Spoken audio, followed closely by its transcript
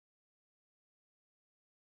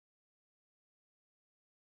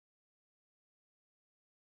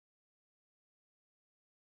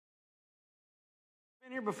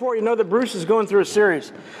Here before, you know that Bruce is going through a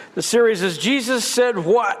series. The series is Jesus Said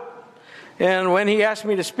What? And when he asked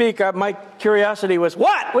me to speak, my curiosity was,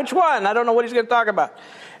 what? Which one? I don't know what he's going to talk about.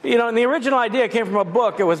 You know, and the original idea came from a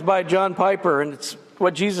book. It was by John Piper, and it's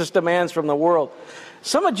what Jesus demands from the world.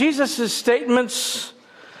 Some of Jesus' statements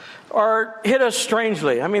hit us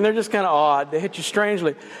strangely. I mean, they're just kind of odd. They hit you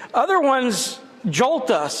strangely. Other ones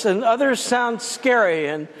jolt us, and others sound scary,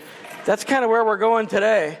 and that's kind of where we're going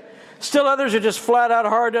today. Still others are just flat out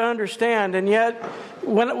hard to understand, and yet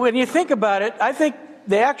when you think about it, I think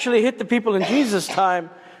they actually hit the people in Jesus' time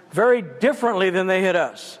very differently than they hit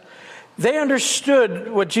us. They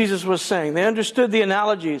understood what Jesus was saying. They understood the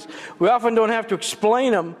analogies. We often don't have to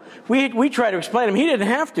explain them. We try to explain them. He didn't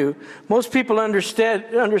have to. Most people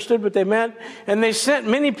understood what they meant, and they sent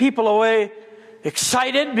many people away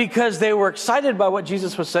excited because they were excited by what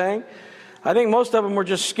Jesus was saying. I think most of them were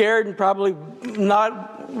just scared and probably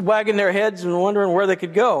not wagging their heads and wondering where they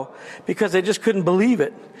could go because they just couldn't believe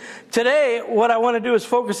it. Today, what I want to do is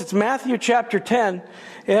focus. It's Matthew chapter 10.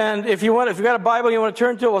 And if you've got a Bible you want to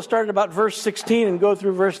turn to it, we'll start at about verse 16 and go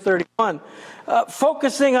through verse 31.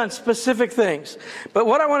 Focusing on specific things. But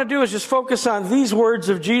what I want to do is just focus on these words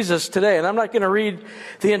of Jesus today. And I'm not going to read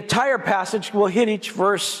the entire passage. We'll hit each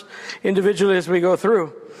verse individually as we go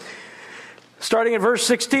through. Starting at verse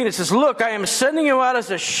 16, it says, "Look, I am sending you out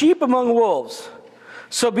as a sheep among wolves.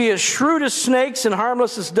 So be as shrewd as snakes and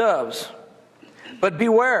harmless as doves. But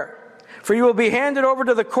beware, for you will be handed over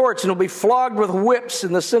to the courts and will be flogged with whips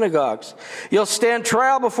in the synagogues. You'll stand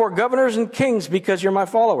trial before governors and kings because you're my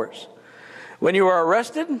followers. When you are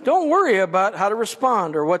arrested, don't worry about how to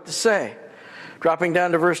respond or what to say." Dropping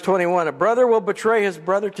down to verse 21, "A brother will betray his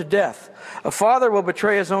brother to death. A father will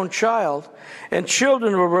betray his own child, and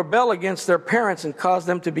children will rebel against their parents and cause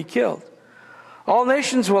them to be killed. All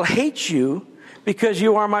nations will hate you because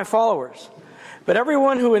you are my followers. But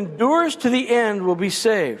everyone who endures to the end will be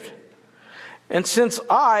saved. And since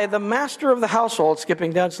I, the master of the household,"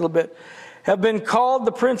 skipping down just a little bit, "have been called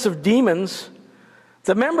the prince of demons,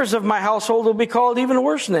 the members of my household will be called even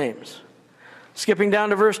worse names." Skipping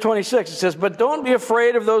down to verse 26, it says, "But don't be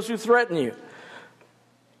afraid of those who threaten you."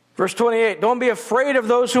 Verse 28, "Don't be afraid of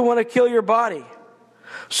those who want to kill your body.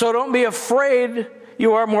 So don't be afraid.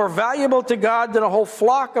 You are more valuable to God than a whole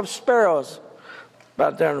flock of sparrows."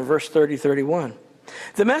 About down in verse 30, 31.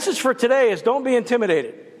 The message for today is don't be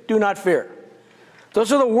intimidated. Do not fear.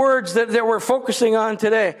 Those are the words that we're focusing on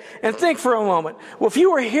today. And think for a moment. Well, if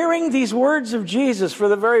you were hearing these words of Jesus for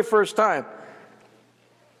the very first time,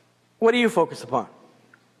 what do you focus upon?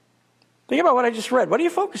 Think about what I just read. What do you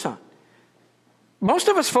focus on? Most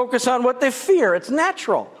of us focus on what they fear. It's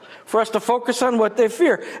natural for us to focus on what they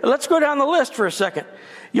fear. Let's go down the list for a second.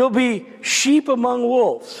 You'll be sheep among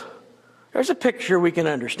wolves. There's a picture we can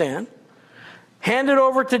understand. Handed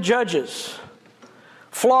over to judges.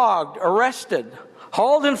 Flogged, arrested,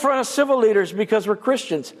 hauled in front of civil leaders because we're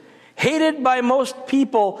Christians. Hated by most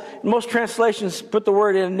people. Most translations put the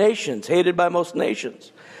word in nations. Hated by most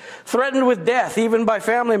nations. Threatened with death, even by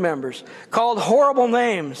family members. Called horrible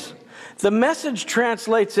names. The Message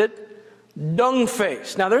translates it dung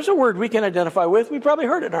face. Now, there's a word we can identify with. We probably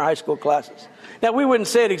heard it in our high school classes. Now, we wouldn't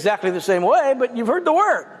say it exactly the same way, but you've heard the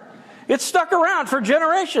word. It's stuck around for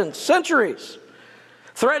generations, centuries.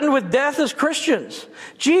 Threatened with death as Christians.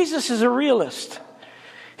 Jesus is a realist.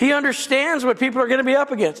 He understands what people are going to be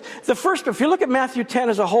up against. If you look at Matthew 10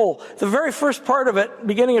 as a whole, the very first part of it,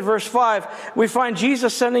 beginning at verse 5, we find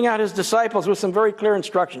Jesus sending out his disciples with some very clear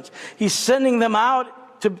instructions. He's sending them out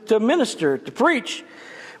to minister, to preach,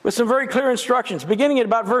 with some very clear instructions. Beginning at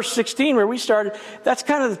about verse 16, where we started, that's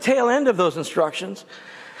kind of the tail end of those instructions.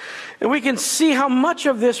 And we can see how much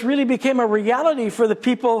of this really became a reality for the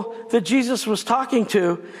people that Jesus was talking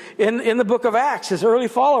to in the book of Acts, his early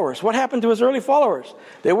followers. What happened to his early followers?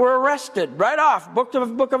 They were arrested right off. Book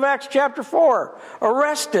of Acts chapter 4.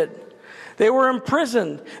 Arrested. They were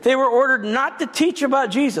imprisoned. They were ordered not to teach about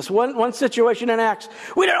Jesus. One situation in Acts.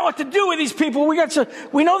 We don't know what to do with these people. We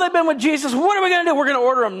know they've been with Jesus. What are we going to do? We're going to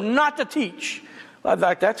order them not to teach. I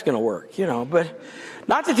thought that's going to work, but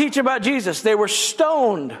not to teach about Jesus. They were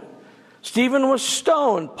stoned. Stephen was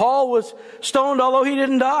stoned. Paul was stoned, although he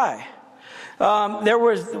didn't die. There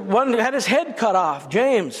was one who had his head cut off,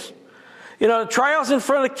 James. Trials in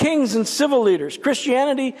front of kings and civil leaders.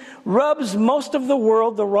 Christianity rubs most of the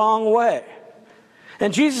world the wrong way.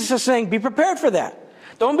 And Jesus is saying, be prepared for that.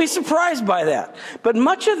 Don't be surprised by that. But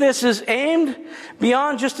much of this is aimed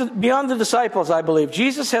beyond the disciples, I believe.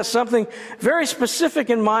 Jesus has something very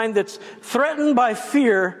specific in mind that's threatened by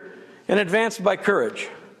fear and advanced by courage.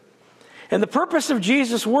 And the purpose of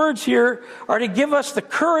Jesus' words here are to give us the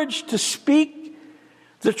courage to speak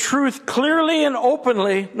the truth clearly and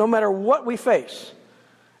openly, no matter what we face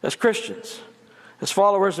as Christians, as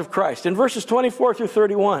followers of Christ. In verses 24 through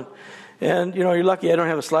 31, and you're lucky I don't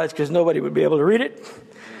have the slides because nobody would be able to read it.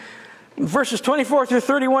 In verses 24 through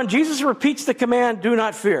 31, Jesus repeats the command, do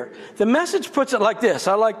not fear. The Message puts it like this.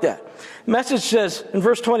 I like that. The Message says in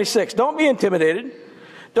verse 26, don't be intimidated.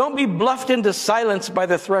 Don't be bluffed into silence by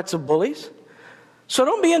the threats of bullies. So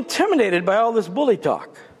don't be intimidated by all this bully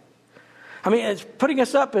talk. I mean, it's putting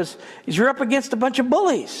us up as you're up against a bunch of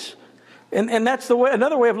bullies. And that's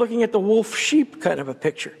another way of looking at the wolf-sheep kind of a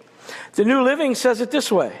picture. The New Living says it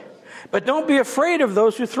this way. But don't be afraid of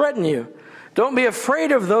those who threaten you. Don't be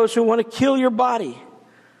afraid of those who want to kill your body.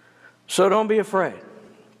 So don't be afraid.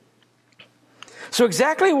 So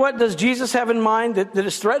exactly what does Jesus have in mind that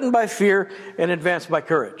is threatened by fear and advanced by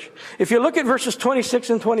courage? If you look at verses 26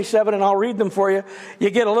 and 27, and I'll read them for you, you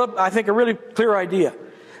get a really clear idea.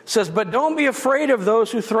 It says, but don't be afraid of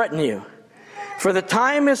those who threaten you. For the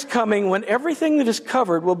time is coming when everything that is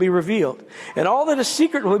covered will be revealed, and all that is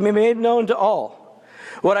secret will be made known to all.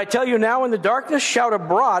 What I tell you now in the darkness, shout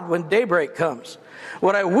abroad when daybreak comes.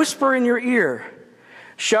 What I whisper in your ear,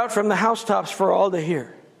 shout from the housetops for all to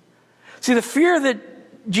hear. See, the fear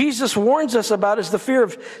that Jesus warns us about is the fear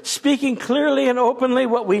of speaking clearly and openly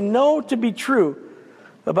what we know to be true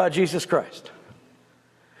about Jesus Christ.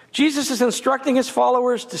 Jesus is instructing his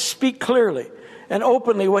followers to speak clearly and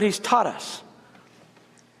openly what he's taught us,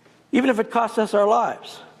 even if it costs us our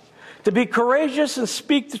lives. To be courageous and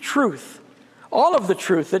speak the truth, all of the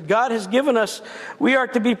truth that God has given us. We are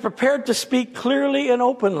to be prepared to speak clearly and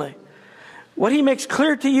openly what he makes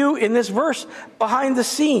clear to you in this verse behind the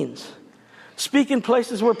scenes. Speak in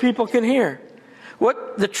places where people can hear.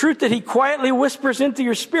 What the truth that he quietly whispers into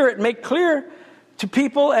your spirit, make clear to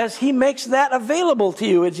people as he makes that available to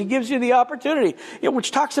you, as he gives you the opportunity,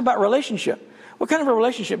 which talks about relationship. What kind of a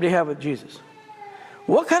relationship do you have with Jesus?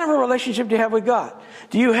 What kind of a relationship do you have with God?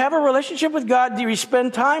 Do you have a relationship with God? Do you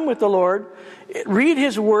spend time with the Lord? Read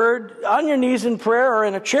his word on your knees in prayer or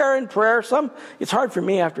in a chair in prayer. It's hard for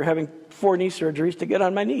me after having 4 knee surgeries to get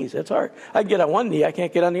on my knees. It's hard. I can get on one knee. I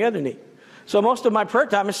can't get on the other knee. So most of my prayer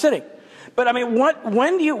time is sitting. But I mean,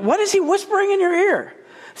 what is he whispering in your ear?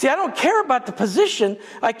 See, I don't care about the position.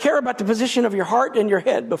 I care about the position of your heart and your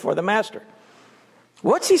head before the Master.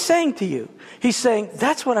 What's he saying to you? He's saying,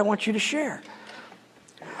 that's what I want you to share.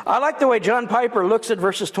 I like the way John Piper looks at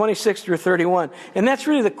verses 26 through 31. And that's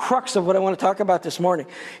really the crux of what I want to talk about this morning.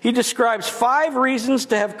 He describes 5 reasons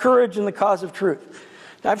to have courage in the cause of truth.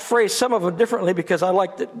 I've phrased some of them differently because I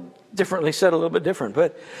like it differently said a little bit different.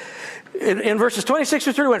 But in verses 26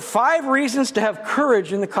 through 31, 5 reasons to have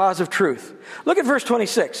courage in the cause of truth. Look at verse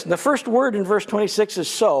 26. The first word in verse 26 is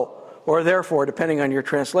so, or therefore, depending on your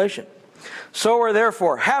translation. So or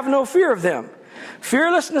therefore, have no fear of them.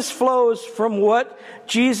 Fearlessness flows from what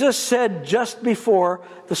Jesus said just before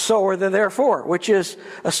the so or the therefore, which is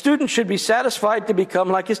a student should be satisfied to become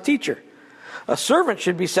like his teacher. A servant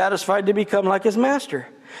should be satisfied to become like his master.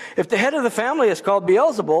 If the head of the family is called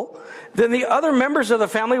Beelzebul, then the other members of the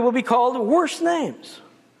family will be called worse names.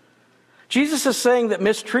 Jesus is saying that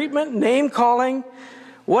mistreatment, name-calling,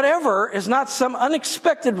 whatever, is not some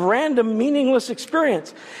unexpected, random, meaningless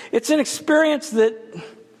experience. It's an experience that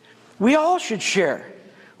we all should share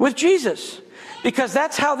with Jesus, because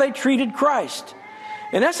that's how they treated Christ.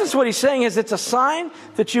 In essence, what he's saying is it's a sign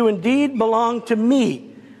that you indeed belong to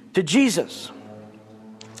me, to Jesus.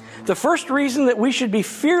 The first reason that we should be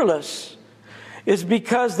fearless is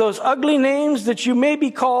because those ugly names that you may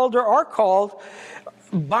be called or are called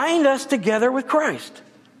bind us together with Christ.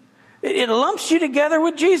 It lumps you together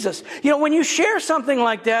with Jesus. When you share something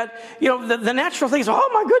like that, the natural thing is, oh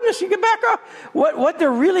my goodness, you get back up. What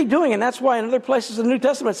they're really doing, and that's why in other places in the New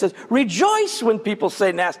Testament it says, rejoice when people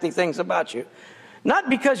say nasty things about you. Not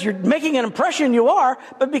because you're making an impression you are,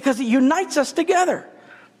 but because it unites us together.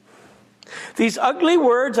 These ugly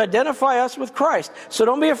words identify us with Christ. So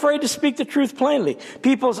don't be afraid to speak the truth plainly.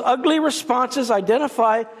 People's ugly responses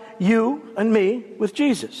identify you and me with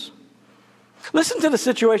Jesus. Listen to the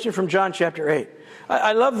situation from John chapter 8.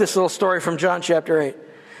 I love this little story from John chapter 8. It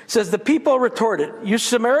says, the people retorted, you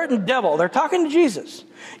Samaritan devil. They're talking to Jesus.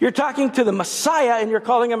 You're talking to the Messiah and you're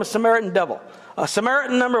calling him a Samaritan devil. A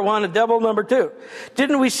Samaritan number 1, a devil number 2.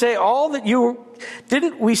 Didn't we say all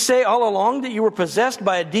along that you were possessed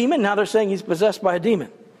by a demon? Now they're saying he's possessed by a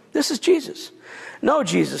demon. This is Jesus. No,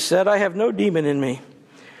 Jesus said, I have no demon in me.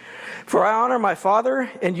 For I honor my Father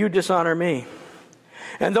and you dishonor me.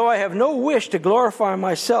 And though I have no wish to glorify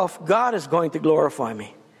myself, God is going to glorify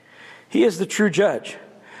me. He is the true judge.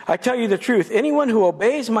 I tell you the truth, anyone who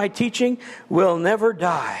obeys my teaching will never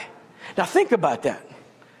die. Now think about that.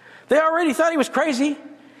 They already thought he was crazy.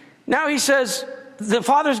 Now he says the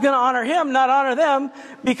Father's going to honor him, not honor them,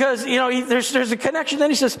 because, there's a connection. Then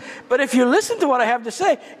he says, but if you listen to what I have to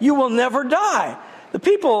say, you will never die. The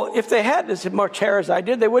people, if they had as much hair as I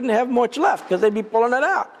did, they wouldn't have much left because they'd be pulling it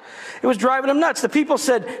out. It was driving them nuts. The people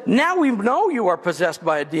said, now we know you are possessed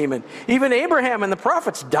by a demon. Even Abraham and the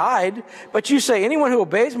prophets died, but you say anyone who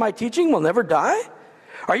obeys my teaching will never die?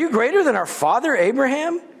 Are you greater than our father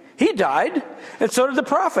Abraham? He died, and so did the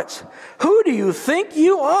prophets. Who do you think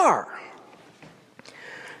you are?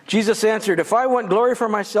 Jesus answered, if I want glory for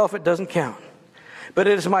myself, it doesn't count. But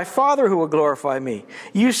it is my Father who will glorify me.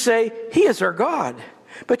 You say, he is our God,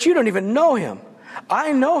 but you don't even know him.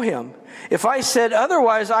 I know him. If I said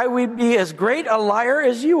otherwise, I would be as great a liar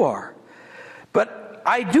as you are. But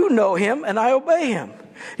I do know him, and I obey him.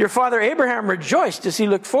 Your father Abraham rejoiced as he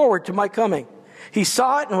looked forward to my coming. He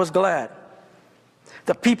saw it and was glad.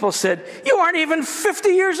 The people said, you aren't even 50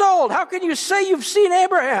 years old. How can you say you've seen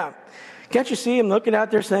Abraham? Can't you see him looking out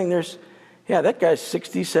there saying that guy's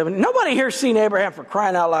 60, 70. Nobody here's seen Abraham, for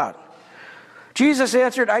crying out loud. Jesus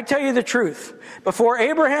answered, I tell you the truth. Before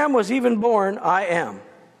Abraham was even born, I am.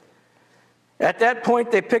 At that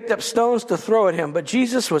point, they picked up stones to throw at him, but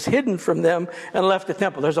Jesus was hidden from them and left the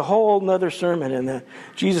temple. There's a whole other sermon in that.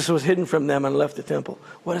 Jesus was hidden from them and left the temple.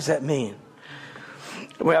 What does that mean?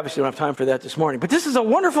 We obviously don't have time for that this morning. But this is a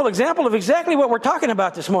wonderful example of exactly what we're talking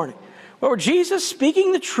about this morning. Where Jesus,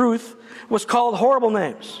 speaking the truth, was called horrible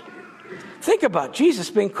names. Think about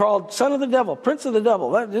Jesus being called son of the devil, prince of the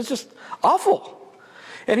devil. It's just awful.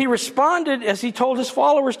 And he responded as he told his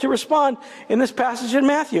followers to respond in this passage in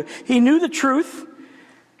Matthew. He knew the truth.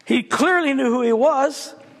 He clearly knew who he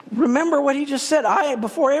was. Remember what he just said.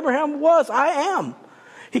 Before Abraham was, I am.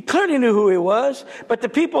 He clearly knew who he was, but the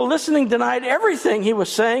people listening denied everything he was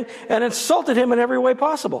saying and insulted him in every way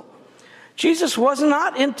possible. Jesus was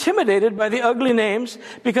not intimidated by the ugly names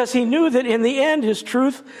because he knew that in the end his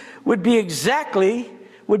truth would be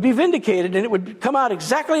vindicated, and it would come out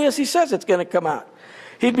exactly as he says it's going to come out.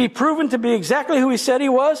 He'd be proven to be exactly who he said he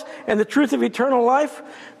was, and the truth of eternal life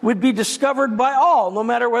would be discovered by all, no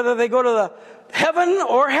matter whether they go to the heaven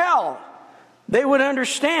or hell. They would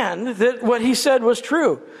understand that what he said was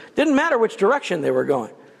true. Didn't matter which direction they were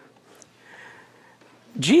going.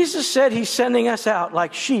 Jesus said he's sending us out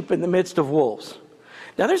like sheep in the midst of wolves.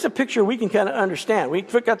 Now there's a picture we can kind of understand. We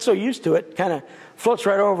got so used to it, kind of floats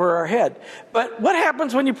right over our head. But what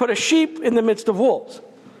happens when you put a sheep in the midst of wolves?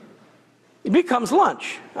 It becomes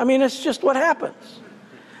lunch. I mean, it's just what happens.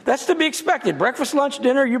 That's to be expected. Breakfast, lunch,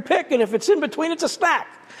 dinner, you pick, and if it's in between, it's a snack.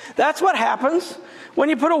 That's what happens when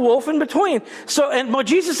you put a wolf in between. And what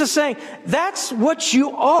Jesus is saying, that's what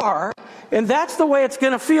you are, and that's the way it's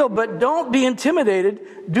going to feel, but don't be intimidated.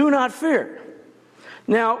 Do not fear.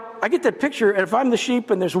 Now, I get that picture, and if I'm the sheep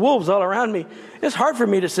and there's wolves all around me, it's hard for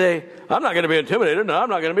me to say, I'm not going to be intimidated, no, I'm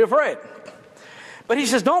not going to be afraid. But he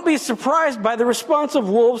says, don't be surprised by the response of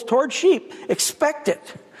wolves toward sheep. Expect it.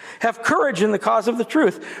 Have courage in the cause of the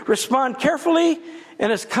truth. Respond carefully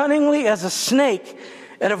and as cunningly as a snake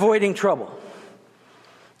at avoiding trouble.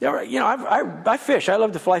 I fish. I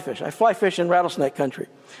love to fly fish. I fly fish in rattlesnake country.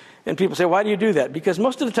 And people say, why do you do that? Because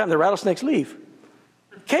most of the time the rattlesnakes leave.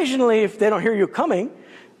 Occasionally, if they don't hear you coming,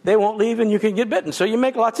 they won't leave and you can get bitten. So you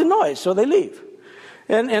make lots of noise, so they leave.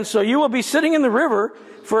 And so you will be sitting in the river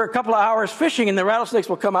for a couple of hours fishing, and the rattlesnakes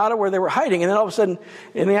will come out of where they were hiding, and then all of a sudden,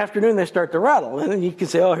 in the afternoon, they start to rattle. And then you can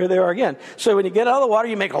say, oh, here they are again. So when you get out of the water,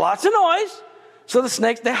 you make lots of noise. So the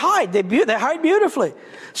snakes, they hide. They hide beautifully.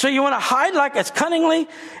 So you want to hide like as cunningly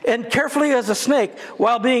and carefully as a snake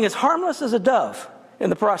while being as harmless as a dove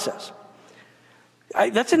in the process.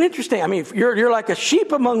 That's an interesting, you're like a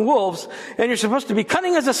sheep among wolves, and you're supposed to be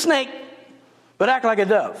cunning as a snake, but act like a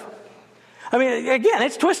dove. Again,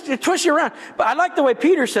 it twists you around. But I like the way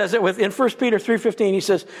Peter says it in 1 Peter 3:15. He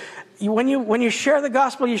says, when you share the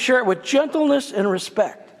gospel, you share it with gentleness and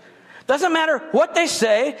respect. Doesn't matter what they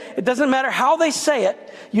say. It doesn't matter how they say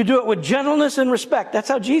it. You do it with gentleness and respect. That's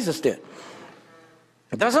how Jesus did.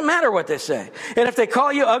 It doesn't matter what they say. And if they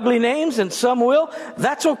call you ugly names, and some will,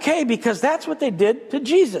 that's okay, because that's what they did to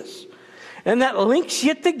Jesus. And that links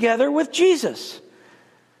you together with Jesus.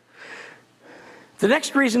 The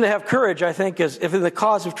next reason to have courage, I think, is if the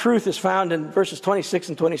cause of truth is found in verses 26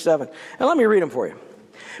 and 27. And let me read them for you.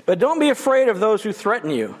 But don't be afraid of those who threaten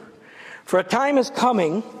you. For a time is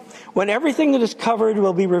coming when everything that is covered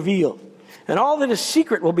will be revealed, and all that is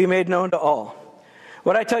secret will be made known to all.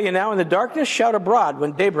 What I tell you now in the darkness, shout abroad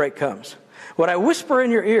when daybreak comes. What I whisper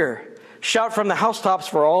in your ear, shout from the housetops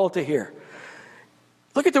for all to hear.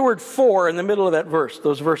 Look at the word for in the middle of that verse,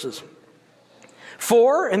 those verses.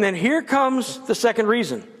 For, and then here comes the second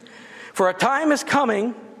reason. For a time is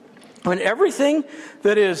coming when everything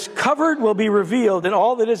that is covered will be revealed, and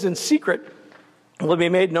all that is in secret will be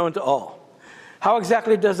made known to all. How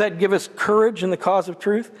exactly does that give us courage in the cause of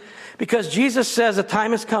truth? Because Jesus says a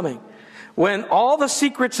time is coming when all the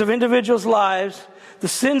secrets of individuals' lives, the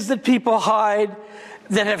sins that people hide,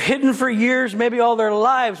 that have hidden for years, maybe all their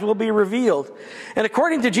lives, will be revealed. And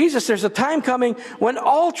according to Jesus, there's a time coming when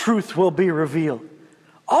all truth will be revealed.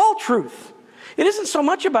 All truth. It isn't so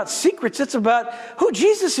much about secrets, it's about who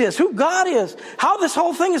Jesus is, who God is, how this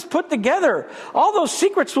whole thing is put together. All those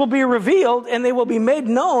secrets will be revealed and they will be made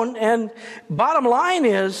known. And bottom line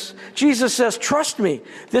is, Jesus says, trust me,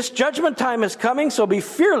 this judgment time is coming, so be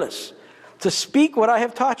fearless to speak what I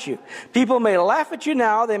have taught you. People may laugh at you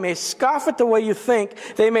now, they may scoff at the way you think,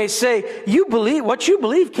 they may say, you believe, what you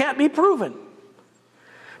believe can't be proven.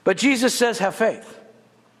 But Jesus says, have faith.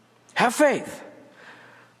 Have faith.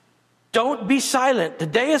 Don't be silent. The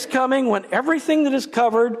day is coming when everything that is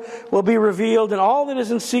covered will be revealed and all that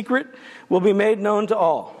is in secret will be made known to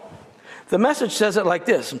all. The Message says it like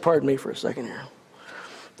this, and pardon me for a second here.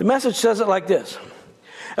 The Message says it like this.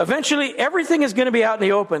 Eventually, everything is going to be out in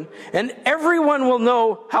the open, and everyone will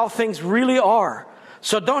know how things really are.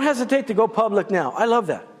 So don't hesitate to go public now. I love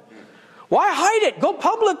that. Why hide it? Go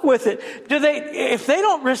public with it. If they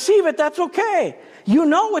don't receive it, that's okay. You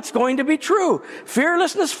know it's going to be true.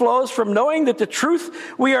 Fearlessness flows from knowing that the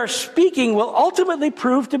truth we are speaking will ultimately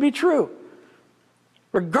prove to be true,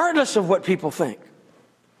 regardless of what people think.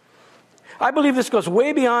 I believe this goes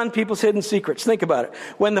way beyond people's hidden secrets. Think about it.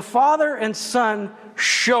 When the Father and Son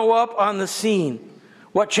show up on the scene,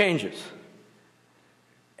 what changes?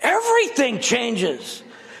 Everything changes.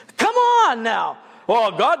 Come on now.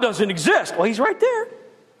 Well, God doesn't exist. Well, He's right there.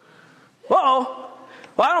 Uh-oh.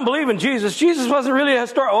 Well, I don't believe in Jesus. Jesus wasn't really a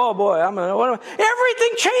historic. Oh boy,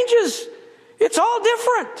 everything changes. It's all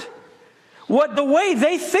different. The way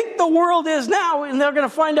they think the world is now, and they're going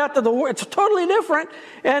to find out that it's totally different.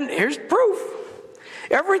 And here's proof.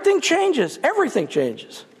 Everything changes. Everything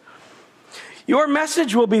changes. Your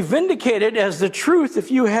message will be vindicated as the truth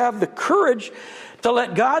if you have the courage to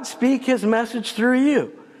let God speak His message through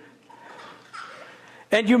you.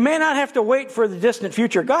 And you may not have to wait for the distant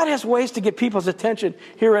future. God has ways to get people's attention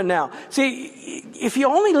here and now. See, if you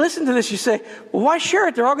only listen to this, you say, well, why share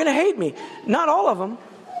it? They're all going to hate me. Not all of them.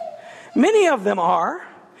 Many of them are.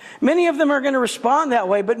 Many of them are going to respond that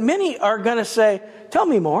way, but many are going to say, tell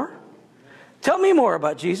me more. Tell me more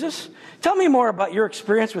about Jesus. Tell me more about your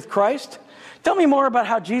experience with Christ. Tell me more about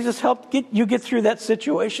how Jesus helped you get through that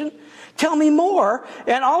situation. Tell me more.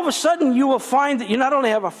 And all of a sudden you will find that you not only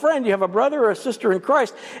have a friend, you have a brother or a sister in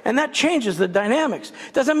Christ. And that changes the dynamics.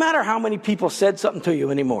 It doesn't matter how many people said something to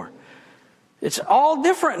you anymore. It's all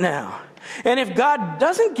different now. And if God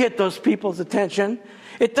doesn't get those people's attention,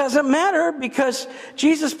 it doesn't matter, because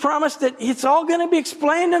Jesus promised that it's all going to be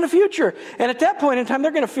explained in the future. And at that point in time,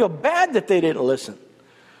 they're going to feel bad that they didn't listen.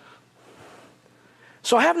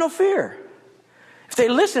 So have no fear. If they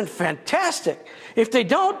listen, fantastic. If they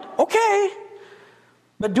don't, okay.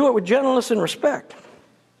 But do it with gentleness and respect.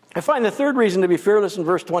 I find the third reason to be fearless in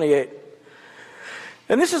verse 28.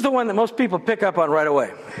 And this is the one that most people pick up on right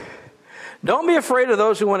away. Don't be afraid of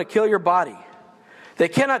those who want to kill your body. They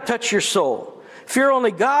cannot touch your soul. Fear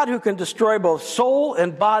only God, who can destroy both soul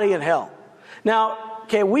and body in hell. Now,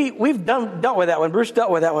 okay, we've dealt with that one. Bruce dealt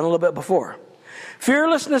with that one a little bit before.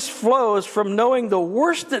 Fearlessness flows from knowing the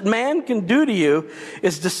worst that man can do to you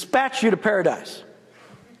is dispatch you to paradise.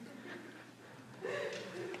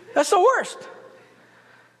 That's the worst.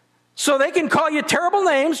 So they can call you terrible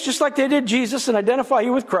names, just like they did Jesus, and identify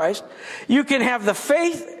you with Christ. You can have the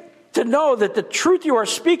faith to know that the truth you are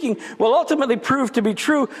speaking will ultimately prove to be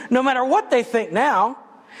true, no matter what they think now.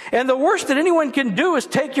 And the worst that anyone can do is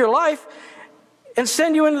take your life and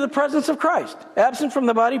send you into the presence of Christ. Absent from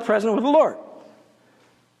the body, present with the Lord.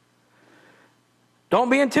 Don't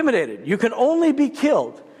be intimidated. You can only be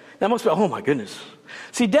killed. Now most people, oh my goodness.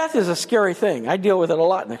 See, death is a scary thing. I deal with it a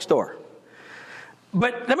lot next door.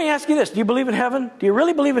 But let me ask you this. Do you believe in heaven? Do you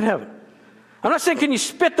really believe in heaven? I'm not saying can you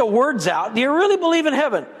spit the words out. Do you really believe in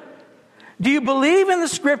heaven? Do you believe in the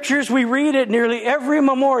scriptures we read at nearly every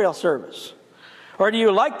memorial service? Or do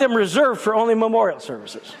you like them reserved for only memorial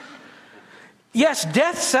services? Yes,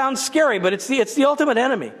 death sounds scary, but it's the ultimate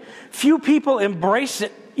enemy. Few people embrace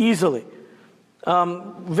it easily.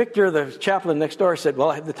 Victor, the chaplain next door, said,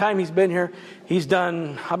 well, at the time he's been here, he's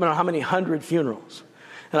done, I don't know how many 100 funerals.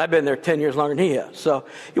 And I've been there 10 years longer than he has. So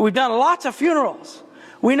we've done lots of funerals.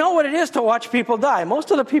 We know what it is to watch people die. Most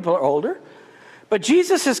of the people are older. But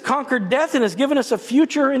Jesus has conquered death and has given us a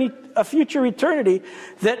future eternity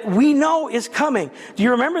that we know is coming. Do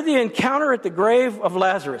you remember the encounter at the grave of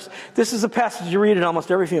Lazarus? This is a passage you read at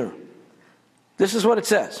almost every funeral. This is what it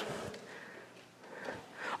says.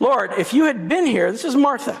 Lord, if you had been here, this is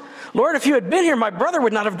Martha. Lord, if you had been here, my brother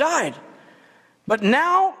would not have died. But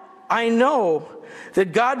now I know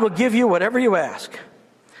that God will give you whatever you ask.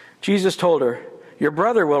 Jesus told her, your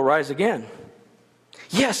brother will rise again.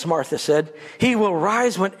 Yes, Martha said, he will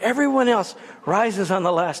rise when everyone else rises on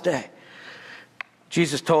the last day.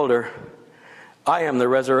 Jesus told her, I am the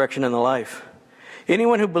resurrection and the life.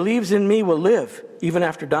 Anyone who believes in me will live even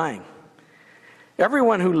after dying.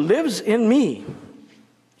 Everyone who lives in me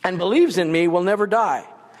and believes in me will never die.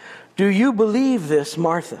 Do you believe this,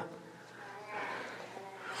 Martha?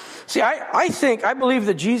 See, I believe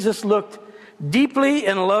that Jesus looked deeply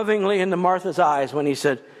and lovingly into Martha's eyes when he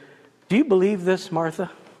said, do you believe this,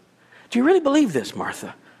 Martha? Do you really believe this,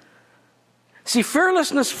 Martha? See,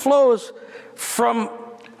 fearlessness flows from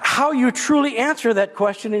how you truly answer that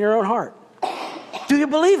question in your own heart. Do you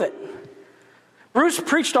believe it? Bruce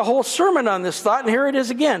preached a whole sermon on this thought, and here it is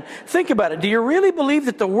again. Think about it. Do you really believe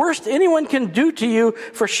that the worst anyone can do to you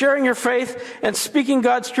for sharing your faith and speaking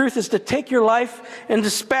God's truth is to take your life and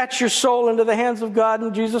dispatch your soul into the hands of God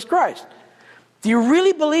and Jesus Christ? Do you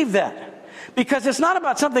really believe that? Because it's not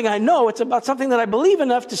about something I know, it's about something that I believe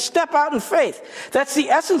enough to step out in faith. That's the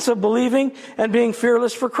essence of believing and being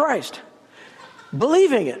fearless for Christ.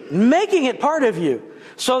 Believing it, making it part of you,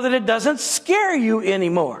 so that it doesn't scare you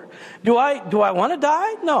anymore. Do I want to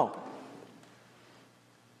die? No.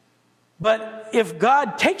 But if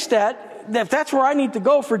God takes that, if that's where I need to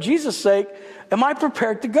go for Jesus' sake, am I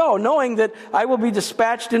prepared to go, knowing that I will be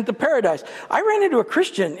dispatched into paradise? I ran into a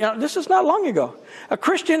Christian, this is not long ago, a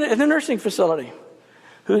Christian in a nursing facility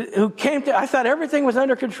who came to, I thought everything was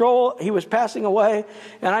under control. He was passing away.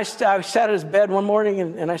 And I sat at his bed one morning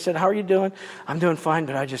and I said, how are you doing? I'm doing fine,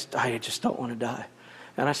 but I just don't want to die.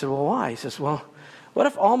 And I said, well, why? He says, well, what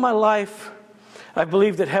if all my life I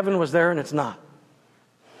believed that heaven was there and it's not?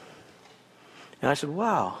 And I said,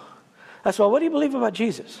 wow. I said, well, what do you believe about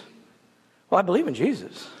Jesus? Well, I believe in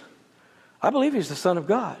Jesus. I believe he's the Son of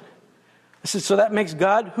God. I said, so that makes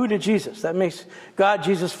God who to Jesus? That makes God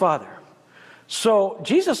Jesus Father. So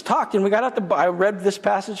Jesus talked, and we got out I read this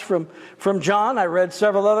passage from John. I read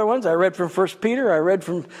several other ones. I read from 1 Peter. I read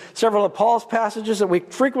from several of Paul's passages that we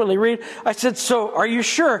frequently read. I said, so are you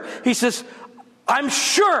sure? He says, I'm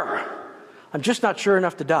sure. I'm just not sure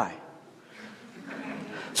enough to die.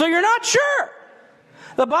 So you're not sure.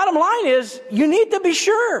 The bottom line is, you need to be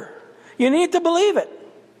sure. You need to believe it.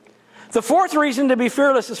 The fourth reason to be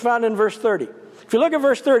fearless is found in verse 30. If you look at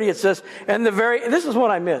verse 30, it says, this is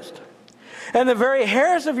what I missed. And the very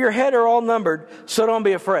hairs of your head are all numbered, so don't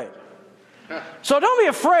be afraid. So don't be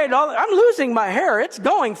afraid. I'm losing my hair. It's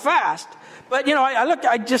going fast. But,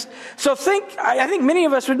 I think many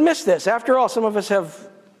of us would miss this. After all, some of us have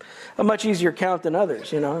a much easier count than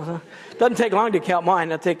others, It doesn't take long to count mine.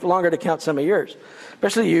 It'll take longer to count some of yours.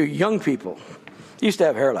 Especially you young people. You used to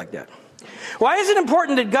have hair like that. Why is it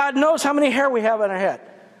important that God knows how many hair we have on our head?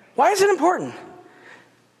 Why is it important?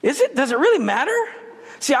 Does it really matter?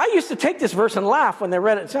 See, I used to take this verse and laugh when they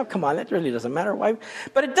read it and say, oh, come on, that really doesn't matter. Why?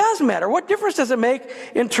 But it does matter. What difference does it make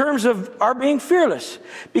in terms of our being fearless?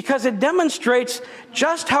 Because it demonstrates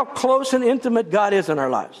just how close and intimate God is in our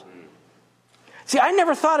lives. See, I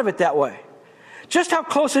never thought of it that way. Just how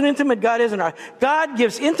close and intimate God is in our lives. God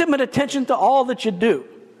gives intimate attention to all that you do.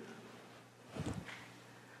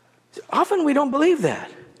 Often we don't believe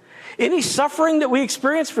that. Any suffering that we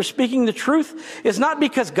experience for speaking the truth is not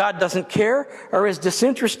because God doesn't care or is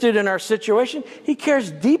disinterested in our situation. He cares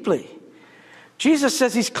deeply. Jesus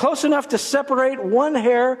says he's close enough to separate one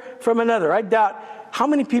hair from another. I doubt how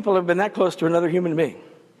many people have been that close to another human being.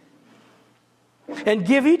 And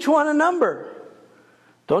give each one a number.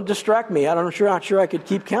 Don't distract me. I'm not sure I could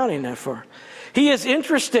keep counting that for. He is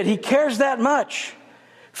interested. He cares that much.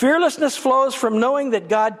 Fearlessness flows from knowing that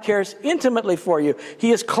God cares intimately for you.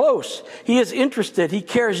 He is close. He is interested. He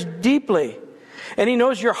cares deeply. And he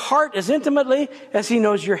knows your heart as intimately as he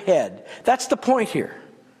knows your head. That's the point here.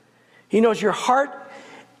 He knows your heart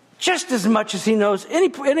just as much as he knows any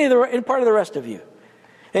part of the rest of you.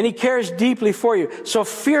 And he cares deeply for you. So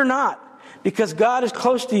fear not, because God is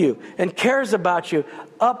close to you and cares about you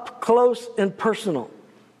up close and personal.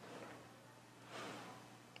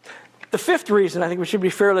 The fifth reason I think we should be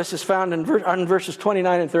fearless is found in verses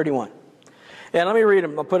 29 and 31. And let me read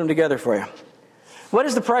them. I'll put them together for you. What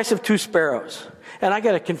is the price of 2 sparrows? And I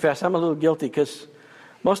got to confess, I'm a little guilty because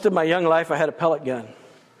most of my young life I had a pellet gun.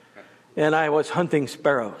 And I was hunting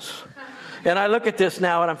sparrows. And I look at this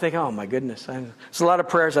now and I'm thinking, oh my goodness, there's a lot of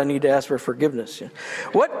prayers I need to ask for forgiveness.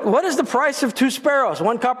 What is the price of 2 sparrows?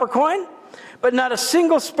 1 copper coin? But not a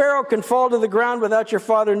single sparrow can fall to the ground without your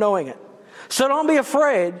Father knowing it. So don't be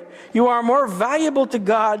afraid. You are more valuable to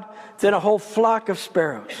God than a whole flock of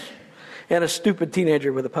sparrows and a stupid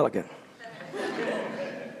teenager with a pelican.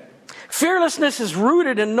 Fearlessness is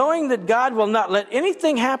rooted in knowing that God will not let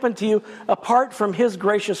anything happen to you apart from His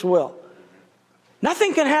gracious will.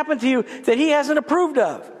 Nothing can happen to you that He hasn't approved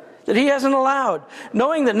of, that He hasn't allowed.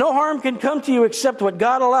 Knowing that no harm can come to you except what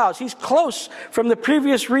God allows. He's close from the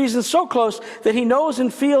previous reason, so close that He knows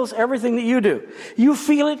and feels everything that you do. You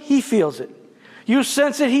feel it, He feels it. You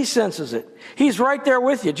sense it, He senses it. He's right there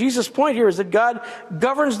with you. Jesus' point here is that God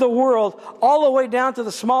governs the world all the way down to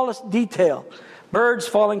the smallest detail. Birds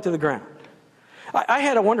falling to the ground. I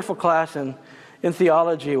had a wonderful class in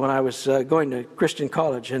theology when I was going to Christian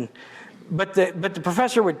college, but the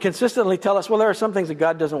professor would consistently tell us, well, there are some things that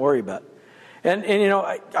God doesn't worry about. And you know,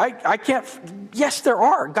 I can't, yes, there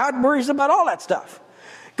are. God worries about all that stuff.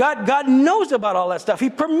 God knows about all that stuff. He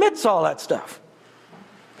permits all that stuff.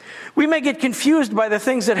 We may get confused by the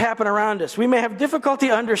things that happen around us. We may have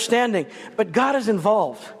difficulty understanding, but God is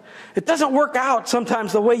involved. It doesn't work out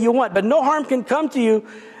sometimes the way you want, but no harm can come to you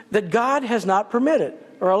that God has not permitted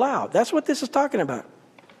or allowed. That's what this is talking about.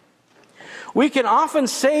 We can often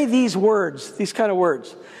say these words, these kind of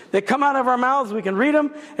words. They come out of our mouths, we can read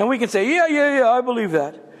them, and we can say, yeah, I believe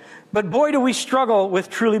that. But boy, do we struggle with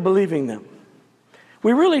truly believing them.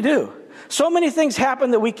 We really do. So many things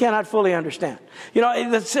happen that we cannot fully understand. You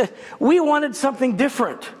know, we wanted something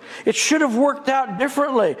different. It should have worked out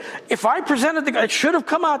differently. If I presented it should have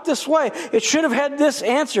come out this way. It should have had this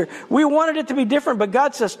answer. We wanted it to be different, but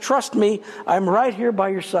God says, trust me, I'm right here by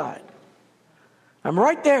your side. I'm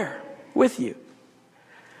right there with you.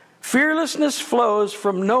 Fearlessness flows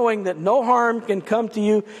from knowing that no harm can come to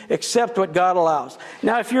you except what God allows.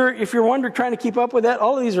 Now, if you're wondering, trying to keep up with that,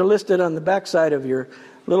 all of these are listed on the back side of your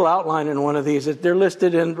little outline in one of these. They're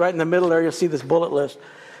listed right in the middle there. You'll see this bullet list.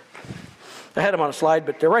 I had them on a slide,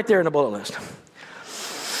 but they're right there in the bullet list.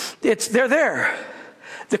 They're there.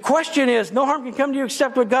 The question is, no harm can come to you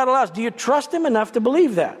except what God allows. Do you trust Him enough to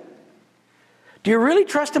believe that? Do you really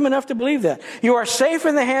trust Him enough to believe that? You are safe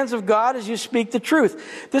in the hands of God as you speak the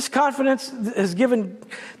truth. This confidence has given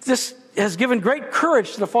great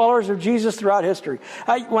courage to the followers of Jesus throughout history.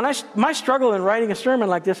 My struggle in writing a sermon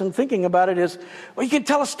like this and thinking about it is, well, you can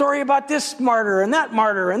tell a story about this martyr and that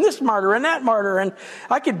martyr and this martyr and that martyr, and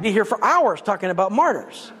I could be here for hours talking about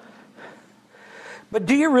martyrs. But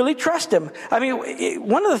do you really trust Him? I mean,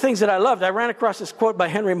 one of the things that I loved, I ran across this quote by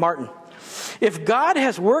Henry Martin. If God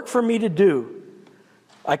has work for me to do,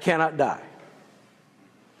 I cannot die.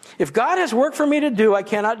 If God has work for me to do, I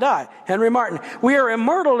cannot die. Henry Martin. We are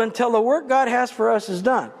immortal until the work God has for us is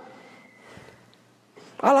done.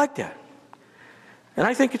 I like that. And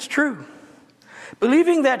I think it's true.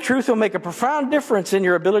 Believing that truth will make a profound difference in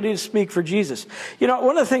your ability to speak for Jesus. You know,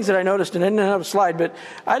 one of the things that I noticed, and I didn't have a slide, but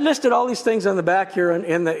I listed all these things on the back here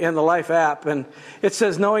in the Life app, and it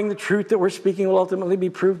says knowing the truth that we're speaking will ultimately be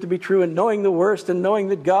proved to be true, and knowing the worst, and knowing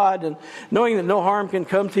that God, and knowing that no harm can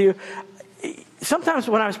come to you. Sometimes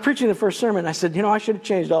when I was preaching the first sermon, I said, you know, I should have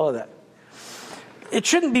changed all of that. It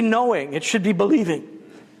shouldn't be knowing, it should be believing.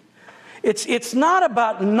 It's not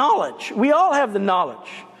about knowledge. We all have the knowledge.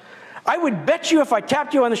 I would bet you if I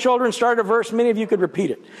tapped you on the shoulder and started a verse, many of you could repeat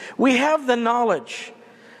it. We have the knowledge.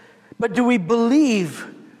 But do we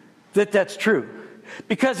believe that that's true?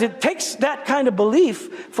 Because it takes that kind of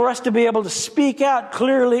belief for us to be able to speak out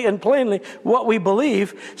clearly and plainly what we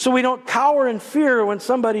believe, so we don't cower in fear when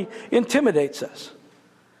somebody intimidates us.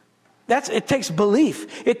 It takes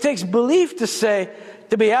belief. It takes belief to say,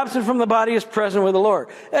 to be absent from the body is present with the Lord.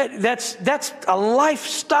 That's a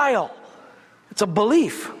lifestyle. It's a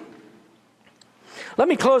belief. Let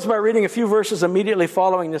me close by reading a few verses immediately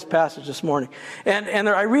following this passage this morning. And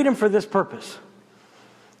I read them for this purpose.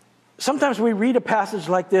 Sometimes we read a passage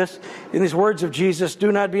like this in these words of Jesus,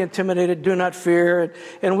 do not be intimidated, do not fear,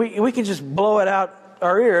 and we can just blow it out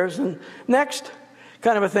our ears, and next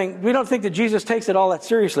kind of a thing. We don't think that Jesus takes it all that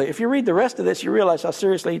seriously. If you read the rest of this, you realize how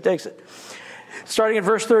seriously He takes it. Starting at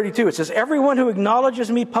verse 32, it says, everyone who acknowledges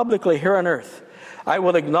me publicly here on earth, I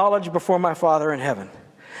will acknowledge before my Father in heaven.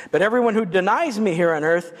 But everyone who denies me here on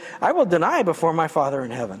earth, I will deny before my Father in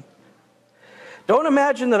heaven. Don't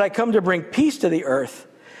imagine that I come to bring peace to the earth.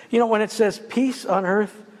 You know, when it says peace on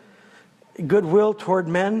earth, goodwill toward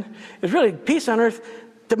men, it's really peace on earth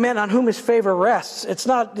to men on whom His favor rests. It's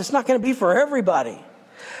not going to be for everybody.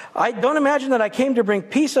 I don't imagine that I came to bring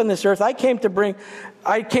peace on this earth. I came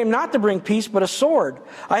not to bring peace, but a sword.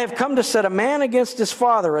 I have come to set a man against his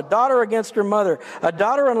father, a daughter against her mother, a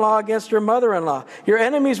daughter-in-law against her mother-in-law. Your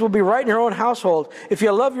enemies will be right in your own household. If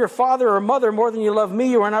you love your father or mother more than you love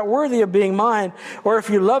me, you are not worthy of being mine. Or if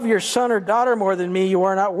you love your son or daughter more than me, you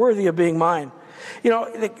are not worthy of being mine.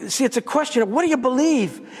 See, it's a question of what do you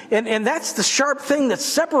believe? And that's the sharp thing that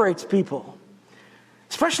separates people.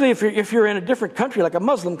 Especially if you're in a different country, like a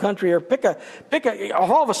Muslim country, or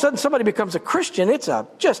all of a sudden somebody becomes a Christian. It's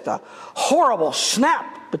just a horrible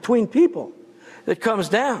snap between people that comes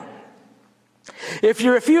down. If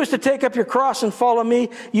you refuse to take up your cross and follow me,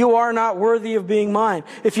 you are not worthy of being mine.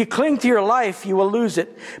 If you cling to your life, you will lose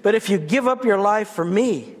it. But if you give up your life for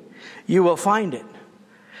me, you will find it.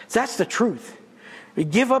 That's the truth. If you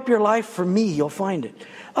give up your life for me, you'll find it.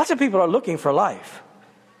 Lots of people are looking for life.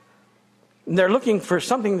 They're looking for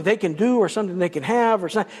something that they can do or something they can have or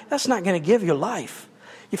something. That's not going to give you life.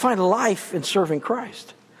 You find life in serving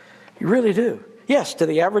Christ. You really do. Yes, to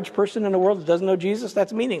the average person in the world that doesn't know Jesus,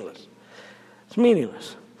 that's meaningless. It's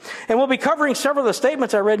meaningless. And we'll be covering several of the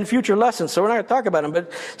statements I read in future lessons, so we're not going to talk about them.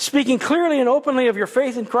 But speaking clearly and openly of your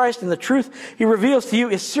faith in Christ and the truth He reveals to you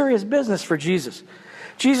is serious business for Jesus.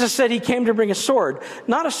 Jesus said He came to bring a sword,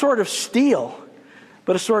 not a sword of steel,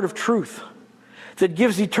 but a sword of truth, that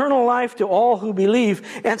gives eternal life to all who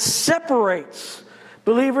believe and separates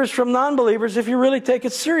believers from non-believers if you really take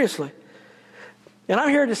it seriously. And I'm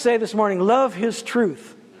here to say this morning, love His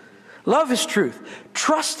truth. Love His truth.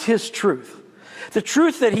 Trust His truth. The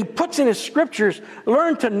truth that He puts in His scriptures,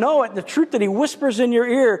 learn to know it. The truth that He whispers in your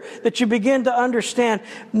ear that you begin to understand.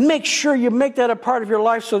 Make sure you make that a part of your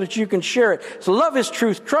life so that you can share it. So love His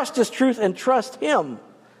truth, trust His truth, and trust Him.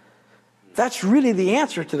 That's really the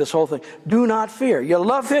answer to this whole thing. Do not fear. You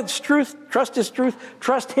love His truth, trust His truth,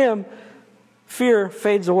 trust Him. Fear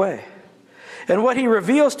fades away. And what He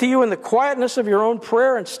reveals to you in the quietness of your own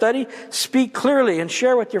prayer and study, speak clearly and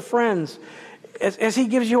share with your friends as He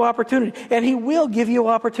gives you opportunity. And He will give you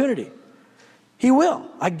opportunity. He will.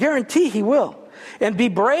 I guarantee He will. And be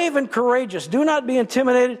brave and courageous. Do not be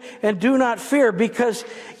intimidated and do not fear, because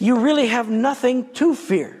you really have nothing to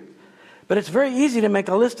fear. But it's very easy to make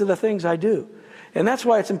a list of the things I do. And that's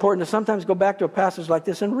why it's important to sometimes go back to a passage like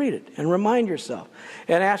this and read it and remind yourself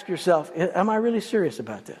and ask yourself, am I really serious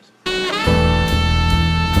about this?